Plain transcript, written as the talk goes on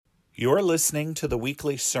You're listening to the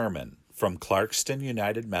weekly sermon from Clarkston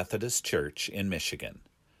United Methodist Church in Michigan.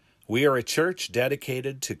 We are a church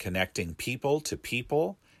dedicated to connecting people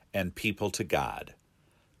and people to God.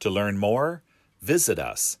 To learn more, visit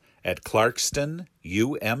us at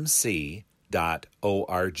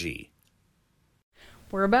clarkstonumc.org.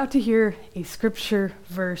 We're about to hear a scripture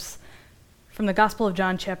verse from the Gospel of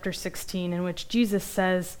John chapter 16 in which Jesus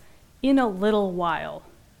says, "In a little while,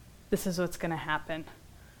 this is what's going to happen."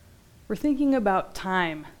 We're thinking about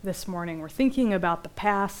time this morning. We're thinking about the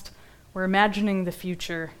past. We're imagining the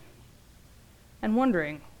future and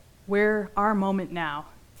wondering where our moment now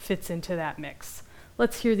fits into that mix.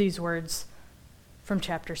 Let's hear these words from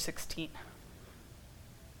chapter 16.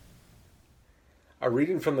 A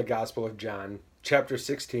reading from the Gospel of John, chapter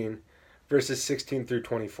 16, verses 16 through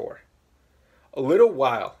 24. A little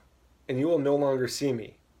while, and you will no longer see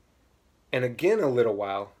me. And again a little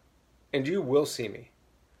while, and you will see me.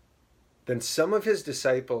 Then some of his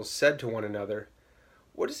disciples said to one another,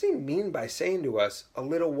 "What does he mean by saying to us, 'A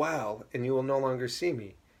little while, and you will no longer see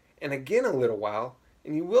me'? And again a little while,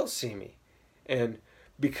 and you will see me"? And,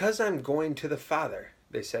 "Because I'm going to the Father,"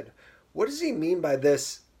 they said. "What does he mean by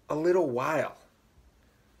this, 'a little while'?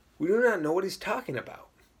 We do not know what he's talking about."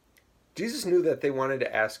 Jesus knew that they wanted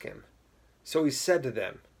to ask him. So he said to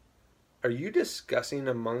them, "Are you discussing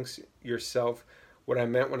amongst yourself what I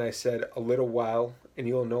meant when I said, 'A little while, and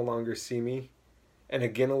you will no longer see me'? And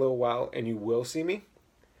again a little while, and you will see me'?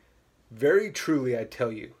 Very truly I tell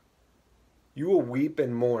you, you will weep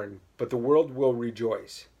and mourn, but the world will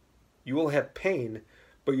rejoice. You will have pain,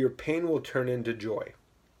 but your pain will turn into joy.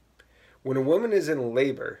 When a woman is in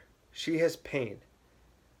labor, she has pain,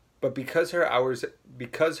 but because her hour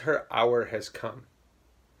has come.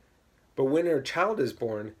 But when her child is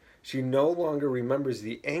born, she no longer remembers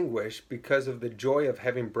the anguish because of the joy of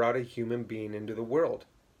having brought a human being into the world.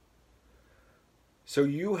 So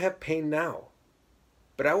you have pain now,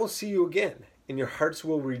 but I will see you again, and your hearts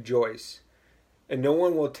will rejoice, and no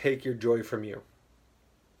one will take your joy from you.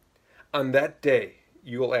 On that day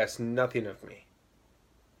you will ask nothing of me.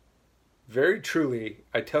 Very truly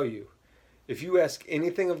I tell you, if you ask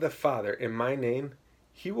anything of the Father in my name,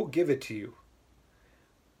 he will give it to you.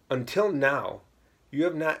 Until now, you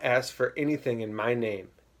have not asked for anything in my name.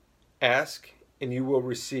 Ask, and you will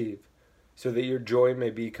receive, so that your joy may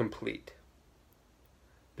be complete."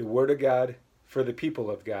 The word of God for the people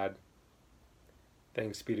of God.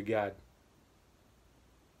 Thanks be to God.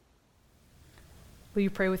 Will you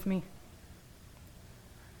pray with me?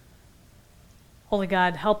 Holy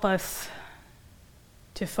God, help us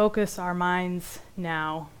to focus our minds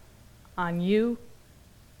now on you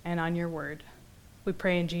and on your word. We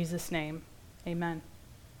pray in Jesus' name. Amen.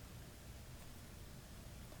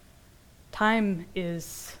 Time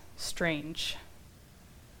is strange.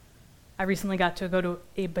 I recently got to go to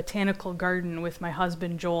a botanical garden with my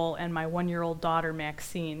husband Joel and my 1-year-old daughter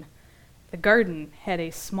Maxine. The garden had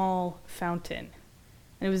a small fountain,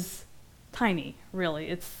 and it was tiny, really.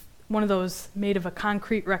 It's one of those made of a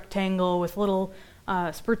concrete rectangle with little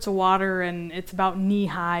spurts of water, and it's about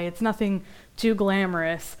knee-high. It's nothing too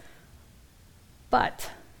glamorous,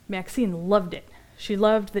 but Maxine loved it. She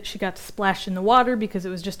loved that she got to splash in the water because it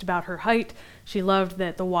was just about her height. She loved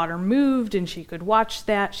that the water moved and she could watch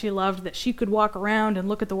that. She loved that she could walk around and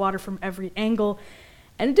look at the water from every angle.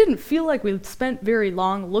 And it didn't feel like we'd spent very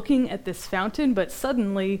long looking at this fountain, but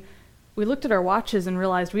suddenly we looked at our watches and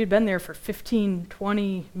realized we had been there for 15,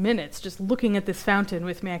 20 minutes just looking at this fountain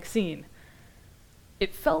with Maxine.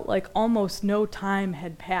 It felt like almost no time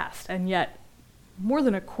had passed, and yet more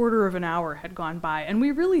than a quarter of an hour had gone by, and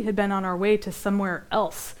we really had been on our way to somewhere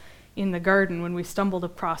else in the garden when we stumbled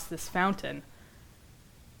across this fountain.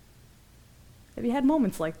 Have you had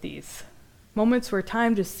moments like these? Moments where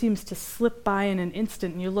time just seems to slip by in an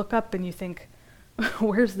instant, and you look up and you think,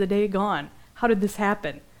 where's the day gone? How did this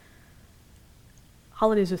happen?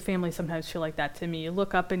 Holidays with family sometimes feel like that to me. You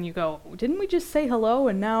look up and you go, didn't we just say hello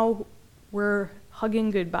and now we're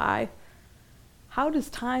hugging goodbye? How does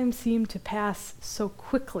time seem to pass so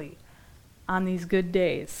quickly on these good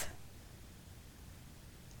days?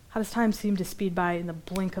 How does time seem to speed by in the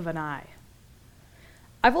blink of an eye?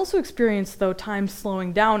 I've also experienced, though, time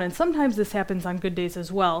slowing down, and sometimes this happens on good days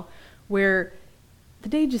as well, where the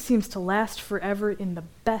day just seems to last forever in the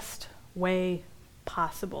best way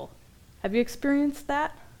possible. Have you experienced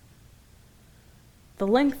that? The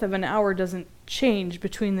length of an hour doesn't change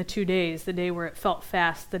between the 2 days, the day where it felt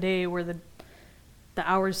fast, the day where the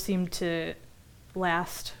hours seemed to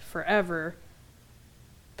last forever,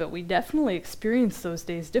 but we definitely experience those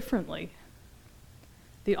days differently.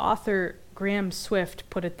 The author Graham Swift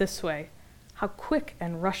put it this way: how quick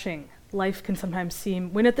and rushing life can sometimes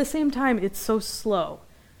seem, when at the same time it's so slow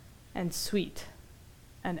and sweet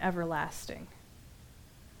and everlasting.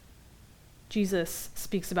 Jesus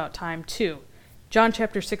speaks about time too. John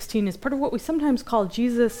chapter 16 is part of what we sometimes call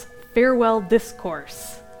Jesus' farewell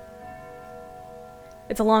discourse.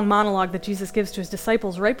 It's a long monologue that Jesus gives to his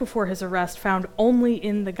disciples right before his arrest, found only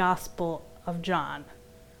in the Gospel of John.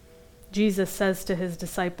 Jesus says to his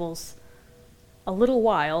disciples, "A little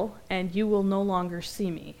while, and you will no longer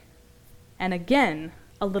see me. And again,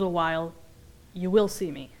 a little while, you will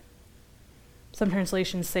see me." Some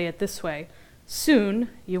translations say it this way: "Soon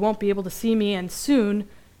you won't be able to see me, and soon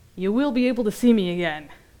you will be able to see me again."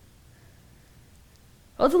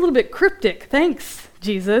 Well, it's a little bit cryptic. Thanks,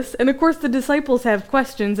 Jesus. And of course, the disciples have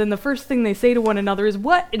questions, and the first thing they say to one another is,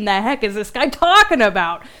 "What in the heck is this guy talking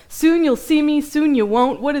about? Soon you'll see me, soon you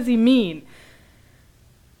won't. What does he mean?"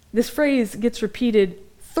 This phrase gets repeated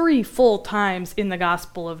 3 full times in the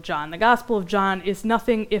Gospel of John. The Gospel of John is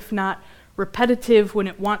nothing if not repetitive when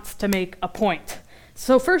it wants to make a point.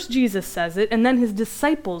 So first Jesus says it, and then his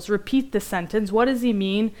disciples repeat the sentence. What does he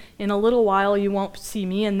mean? In a little while you won't see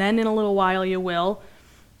me, and then in a little while you will.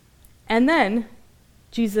 And then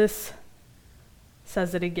Jesus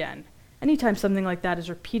says it again. Anytime something like that is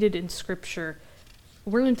repeated in Scripture,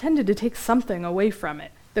 we're intended to take something away from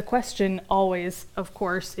it. The question always, of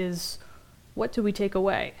course, is what do we take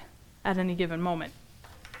away at any given moment?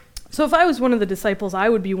 So if I was one of the disciples, I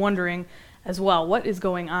would be wondering as well, what is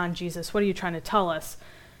going on, Jesus? What are you trying to tell us?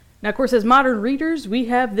 Now, of course, as modern readers, we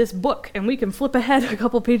have this book, and we can flip ahead a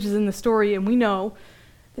couple pages in the story, and we know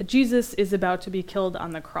that Jesus is about to be killed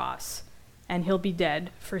on the cross, and he'll be dead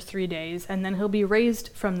for 3 days, and then he'll be raised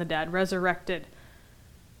from the dead, resurrected.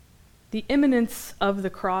 The imminence of the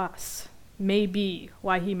cross may be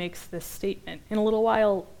why he makes this statement. In a little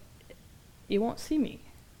while, you won't see me,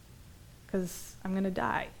 because I'm going to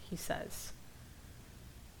die, he says.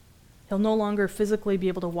 He'll no longer physically be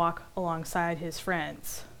able to walk alongside his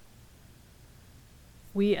friends.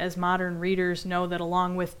 We as modern readers know that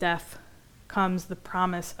along with death comes the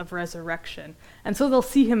promise of resurrection. And so they'll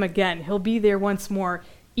see him again. He'll be there once more,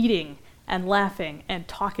 eating and laughing and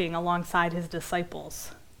talking alongside his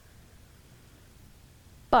disciples.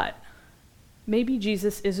 But maybe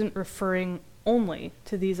Jesus isn't referring only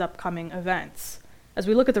to these upcoming events. As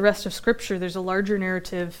we look at the rest of Scripture, there's a larger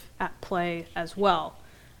narrative at play as well.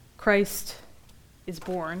 Christ is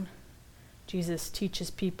born. Jesus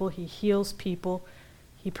teaches people. He heals people.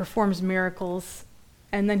 He performs miracles.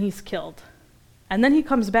 And then he's killed. And then he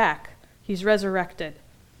comes back. He's resurrected.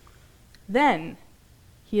 Then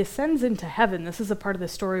he ascends into heaven. This is a part of the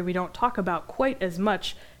story we don't talk about quite as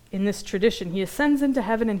much in this tradition. He ascends into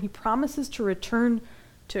heaven and he promises to return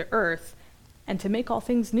to earth and to make all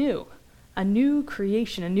things new. A new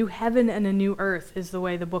creation, a new heaven and a new earth is the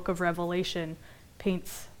way the book of Revelation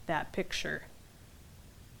paints that picture.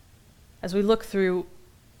 As we look through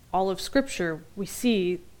all of Scripture, we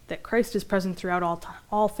see that Christ is present throughout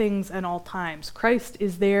all things and all times. Christ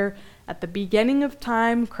is there at the beginning of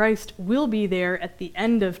time. Christ will be there at the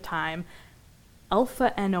end of time.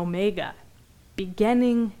 Alpha and Omega,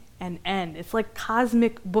 beginning and end. It's like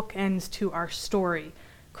cosmic bookends to our story.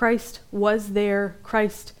 Christ was there.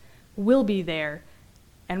 Christ will be there.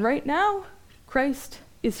 And right now, Christ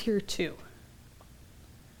is here too.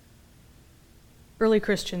 Early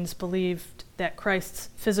Christians believed that Christ's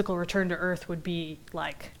physical return to earth would be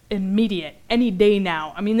like immediate, any day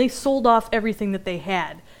now. I mean, they sold off everything that they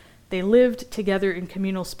had. They lived together in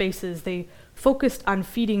communal spaces. They focused on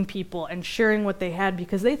feeding people and sharing what they had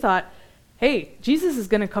because they thought, hey, Jesus is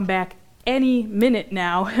going to come back any minute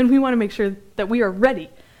now, and we want to make sure that we are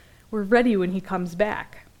ready. We're ready when he comes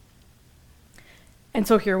back. And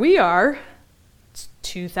so here we are.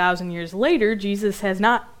 2,000 years later, Jesus has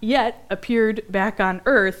not yet appeared back on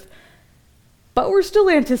earth, but we're still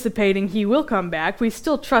anticipating he will come back. We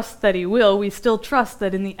still trust that he will. We still trust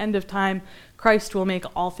that in the end of time, Christ will make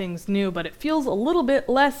all things new, but it feels a little bit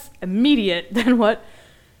less immediate than what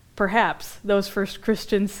perhaps those first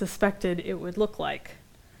Christians suspected it would look like.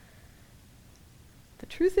 The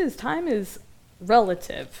truth is, time is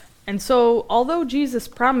relative. And so, although Jesus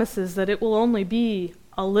promises that it will only be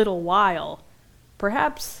a little while,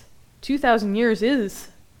 perhaps 2,000 years is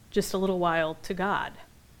just a little while to God.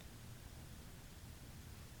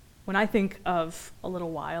 When I think of a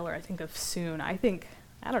little while, or I think of soon, I think,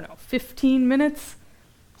 15 minutes,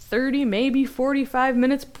 30, maybe 45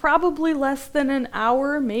 minutes, probably less than an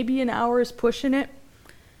hour, maybe an hour is pushing it.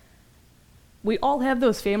 We all have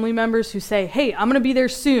those family members who say, hey, I'm going to be there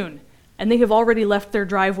soon, and they have already left their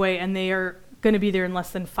driveway and they are going to be there in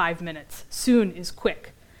less than 5 minutes. Soon is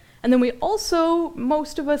quick. And then we also,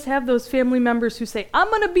 most of us have those family members who say, I'm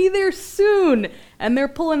going to be there soon. And they're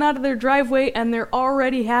pulling out of their driveway and they're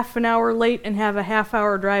already half an hour late and have a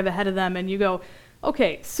half-hour drive ahead of them. And you go,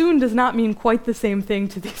 okay, soon does not mean quite the same thing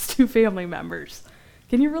to these two family members.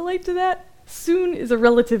 Can you relate to that? Soon is a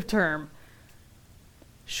relative term.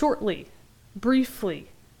 Shortly, briefly,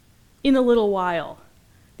 in a little while.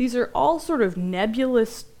 These are all sort of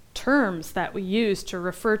nebulous terms that we use to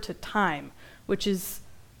refer to time, which is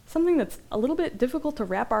something that's a little bit difficult to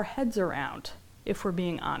wrap our heads around, if we're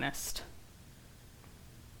being honest.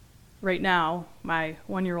 Right now, my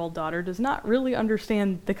 1-year-old daughter does not really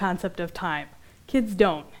understand the concept of time. Kids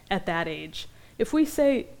don't at that age. If we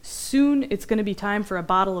say, soon it's going to be time for a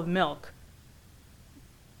bottle of milk,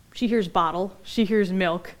 she hears bottle, she hears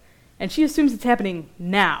milk, and she assumes it's happening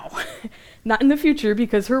now, not in the future,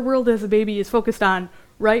 because her world as a baby is focused on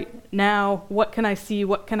right now, what can I see,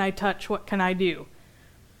 what can I touch, what can I do?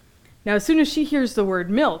 Now, as soon as she hears the word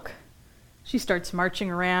milk, she starts marching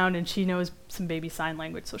around, and she knows some baby sign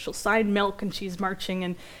language, so she'll sign milk, and she's marching,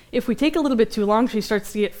 and if we take a little bit too long, she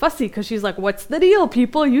starts to get fussy, because she's like, what's the deal,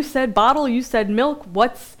 people? You said bottle, you said milk,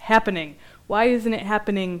 what's happening? Why isn't it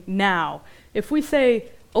happening now? If we say,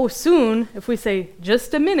 oh, soon, if we say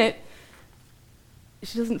just a minute,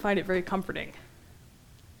 she doesn't find it very comforting.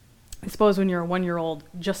 I suppose when you're a 1-year-old,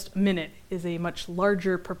 just a minute is a much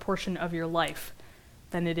larger proportion of your life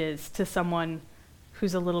than it is to someone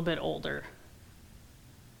who's a little bit older.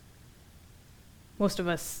 Most of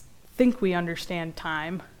us think we understand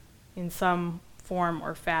time in some form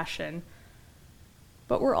or fashion,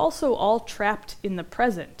 but we're also all trapped in the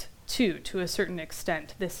present, too, to a certain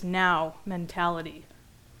extent, this now mentality.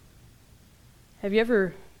 Have you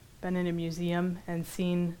ever been in a museum and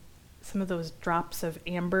seen some of those drops of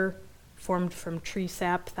amber formed from tree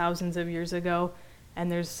sap thousands of years ago,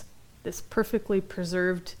 and there's this perfectly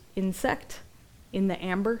preserved insect in the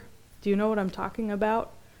amber? Do you know what I'm talking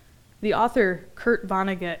about? The author Kurt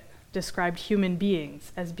Vonnegut described human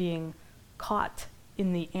beings as being caught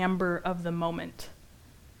in the amber of the moment.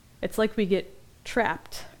 It's like we get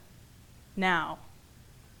trapped now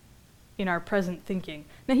in our present thinking.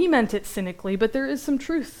 Now, he meant it cynically, but there is some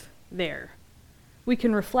truth there. We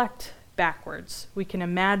can reflect backwards. We can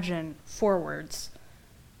imagine forwards.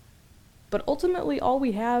 But ultimately, all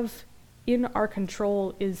we have in our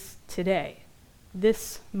control is today,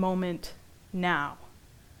 this moment now.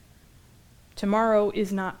 Tomorrow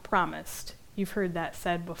is not promised. You've heard that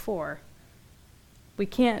said before. We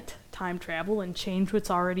can't time travel and change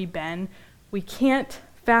what's already been. We can't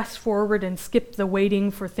fast forward and skip the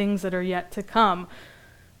waiting for things that are yet to come.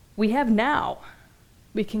 We have now.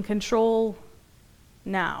 We can control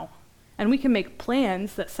now. And we can make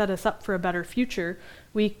plans that set us up for a better future.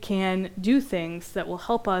 We can do things that will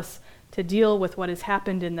help us to deal with what has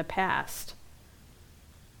happened in the past.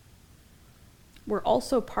 We're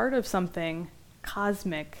also part of something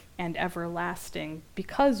cosmic and everlasting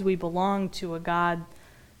because we belong to a God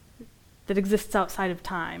that exists outside of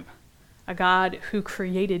time, a God who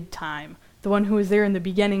created time, the one who was there in the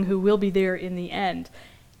beginning, who will be there in the end.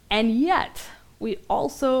 And yet, we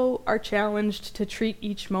also are challenged to treat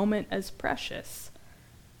each moment as precious,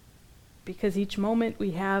 because each moment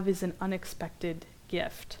we have is an unexpected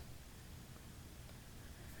gift.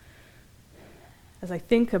 As I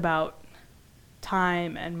think about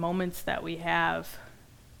time and moments that we have,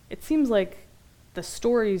 it seems like the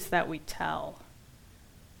stories that we tell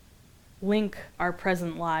link our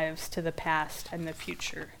present lives to the past and the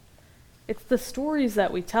future. It's the stories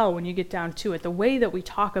that we tell when you get down to it, the way that we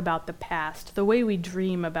talk about the past, the way we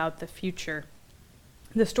dream about the future,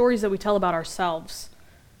 the stories that we tell about ourselves,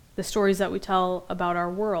 the stories that we tell about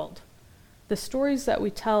our world, the stories that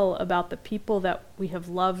we tell about the people that we have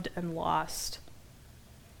loved and lost,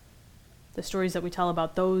 the stories that we tell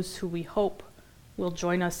about those who we hope will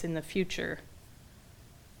join us in the future.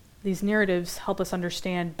 These narratives help us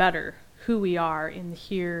understand better who we are in the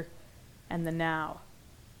here and the now.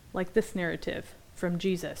 Like this narrative from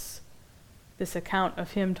Jesus, this account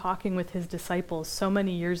of him talking with his disciples so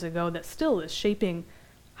many years ago that still is shaping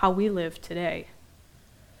how we live today.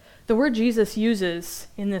 The word Jesus uses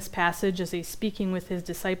in this passage as he's speaking with his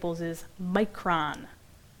disciples is mikron.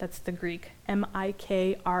 That's the Greek,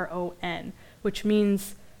 M-I-K-R-O-N, which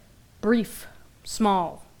means brief,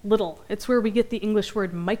 small, little. It's where we get the English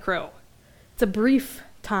word micro. It's a brief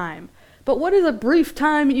time. But what does a brief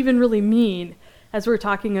time even really mean? As we're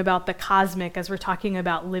talking about the cosmic, as we're talking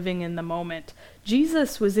about living in the moment.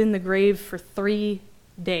 Jesus was in the grave for 3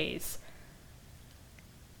 days.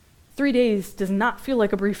 3 days does not feel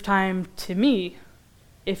like a brief time to me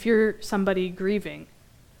if you're somebody grieving.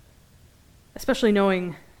 Especially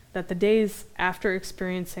knowing that the days after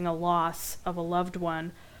experiencing a loss of a loved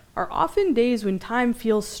one are often days when time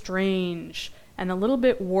feels strange and a little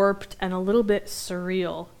bit warped and a little bit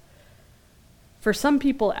surreal. For some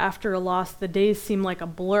people, after a loss, the days seem like a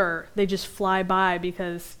blur. They just fly by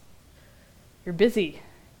because you're busy.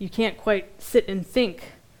 You can't quite sit and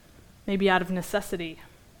think, maybe out of necessity.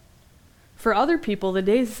 For other people, the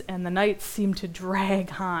days and the nights seem to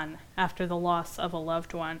drag on after the loss of a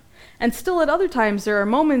loved one. And still at other times, there are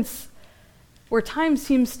moments where time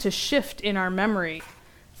seems to shift in our memory.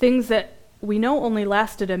 Things that we know only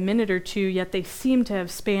lasted a minute or two, yet they seem to have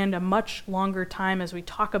spanned a much longer time as we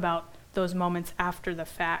talk about those moments after the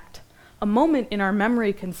fact. A moment in our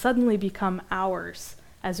memory can suddenly become ours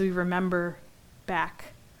as we remember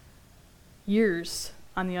back. Years,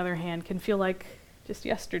 on the other hand, can feel like just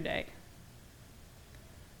yesterday.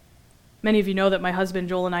 Many of you know that my husband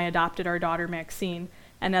Joel and I adopted our daughter Maxine,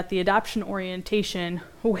 and at the adoption orientation,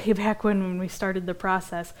 way back when we started the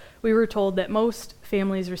process, we were told that most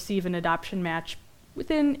families receive an adoption match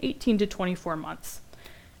within 18 to 24 months.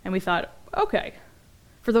 And we thought, okay.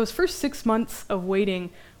 For those first 6 months of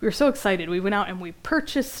waiting, we were so excited. We went out and we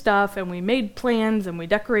purchased stuff and we made plans and we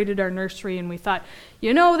decorated our nursery and we thought,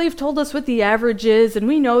 they've told us what the average is and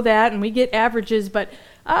we know that and we get averages, but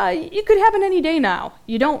it could happen any day now.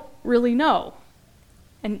 You don't really know.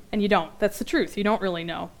 And you don't. That's the truth. You don't really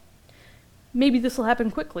know. Maybe this will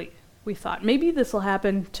happen quickly, we thought. Maybe this will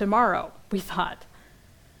happen tomorrow, we thought.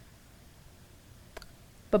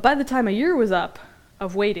 But by the time a year was up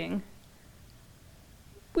of waiting,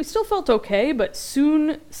 we still felt okay, but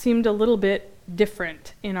soon seemed a little bit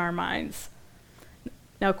different in our minds.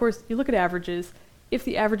 Now, of course, you look at averages. If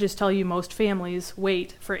the averages tell you most families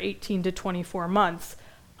wait for 18 to 24 months,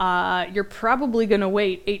 you're probably going to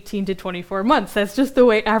wait 18 to 24 months. That's just the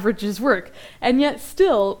way averages work. And yet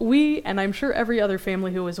still, we, and I'm sure every other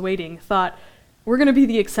family who was waiting, thought, we're going to be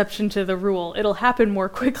the exception to the rule. It'll happen more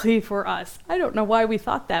quickly for us. I don't know why we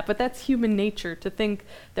thought that, but that's human nature, to think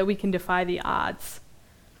that we can defy the odds.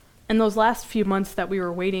 And those last few months that we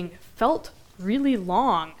were waiting felt really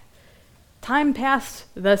long. Time passed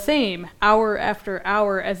the same, hour after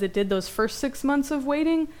hour, as it did those first 6 months of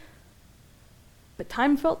waiting. But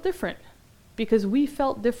time felt different because we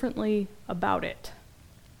felt differently about it.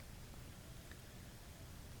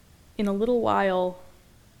 In a little while,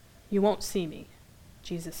 you won't see me,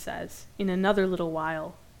 Jesus says. In another little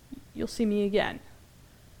while, you'll see me again.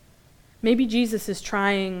 Maybe Jesus is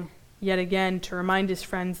trying yet again to remind his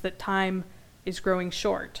friends that time is growing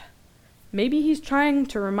short. Maybe he's trying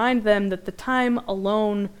to remind them that the time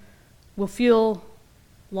alone will feel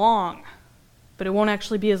long, but it won't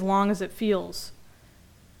actually be as long as it feels.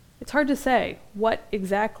 It's hard to say what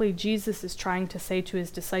exactly Jesus is trying to say to his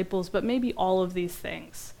disciples, but maybe all of these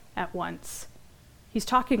things at once. He's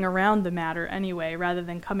talking around the matter anyway, rather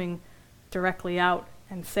than coming directly out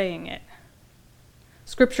and saying it.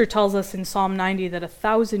 Scripture tells us in Psalm 90 that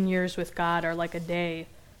 1,000 years with God are like a day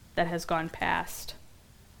that has gone past.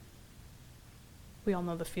 We all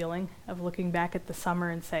know the feeling of looking back at the summer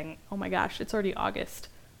and saying, oh my gosh, it's already August.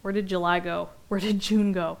 Where did July go? Where did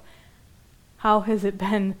June go? How has it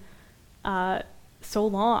been so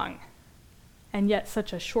long, and yet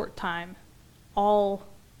such a short time, all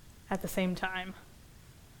at the same time?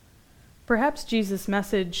 Perhaps Jesus'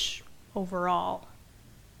 message overall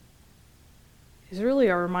is really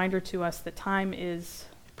a reminder to us that time is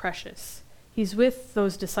precious. He's with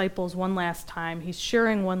those disciples one last time. He's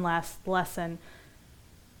sharing one last lesson.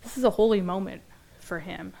 This is a holy moment for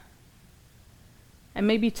him. And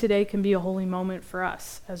maybe today can be a holy moment for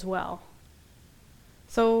us as well.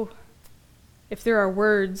 So, if there are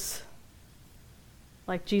words,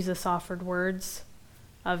 like Jesus offered words,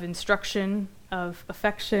 of instruction, of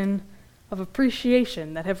affection, of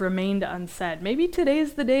appreciation that have remained unsaid, maybe today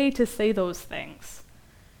is the day to say those things.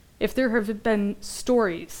 If there have been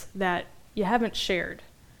stories that you haven't shared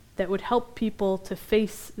that would help people to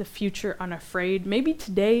face the future unafraid, maybe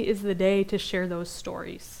today is the day to share those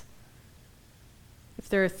stories. If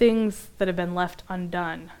there are things that have been left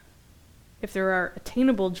undone, if there are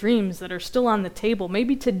attainable dreams that are still on the table,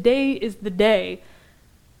 maybe today is the day,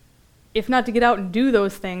 if not to get out and do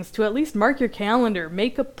those things, to at least mark your calendar,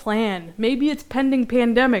 make a plan. Maybe it's pending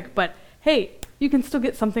pandemic, but hey, you can still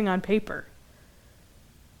get something on paper.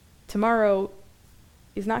 Tomorrow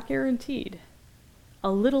is not guaranteed. A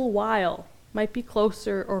little while might be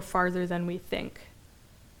closer or farther than we think.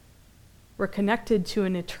 We're connected to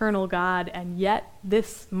an eternal God, and yet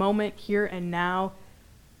this moment here and now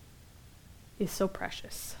is so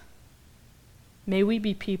precious. May we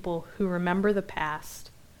be people who remember the past,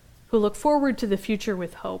 who look forward to the future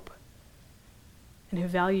with hope, and who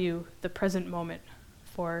value the present moment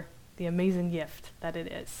for the amazing gift that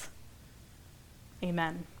it is.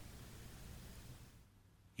 Amen.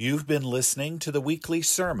 You've been listening to the weekly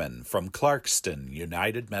sermon from Clarkston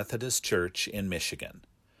United Methodist Church in Michigan.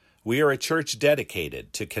 We are a church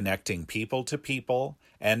dedicated to connecting people to people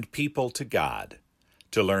and people to God.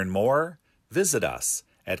 To learn more, visit us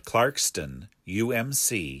at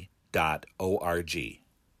clarkstonumc.org.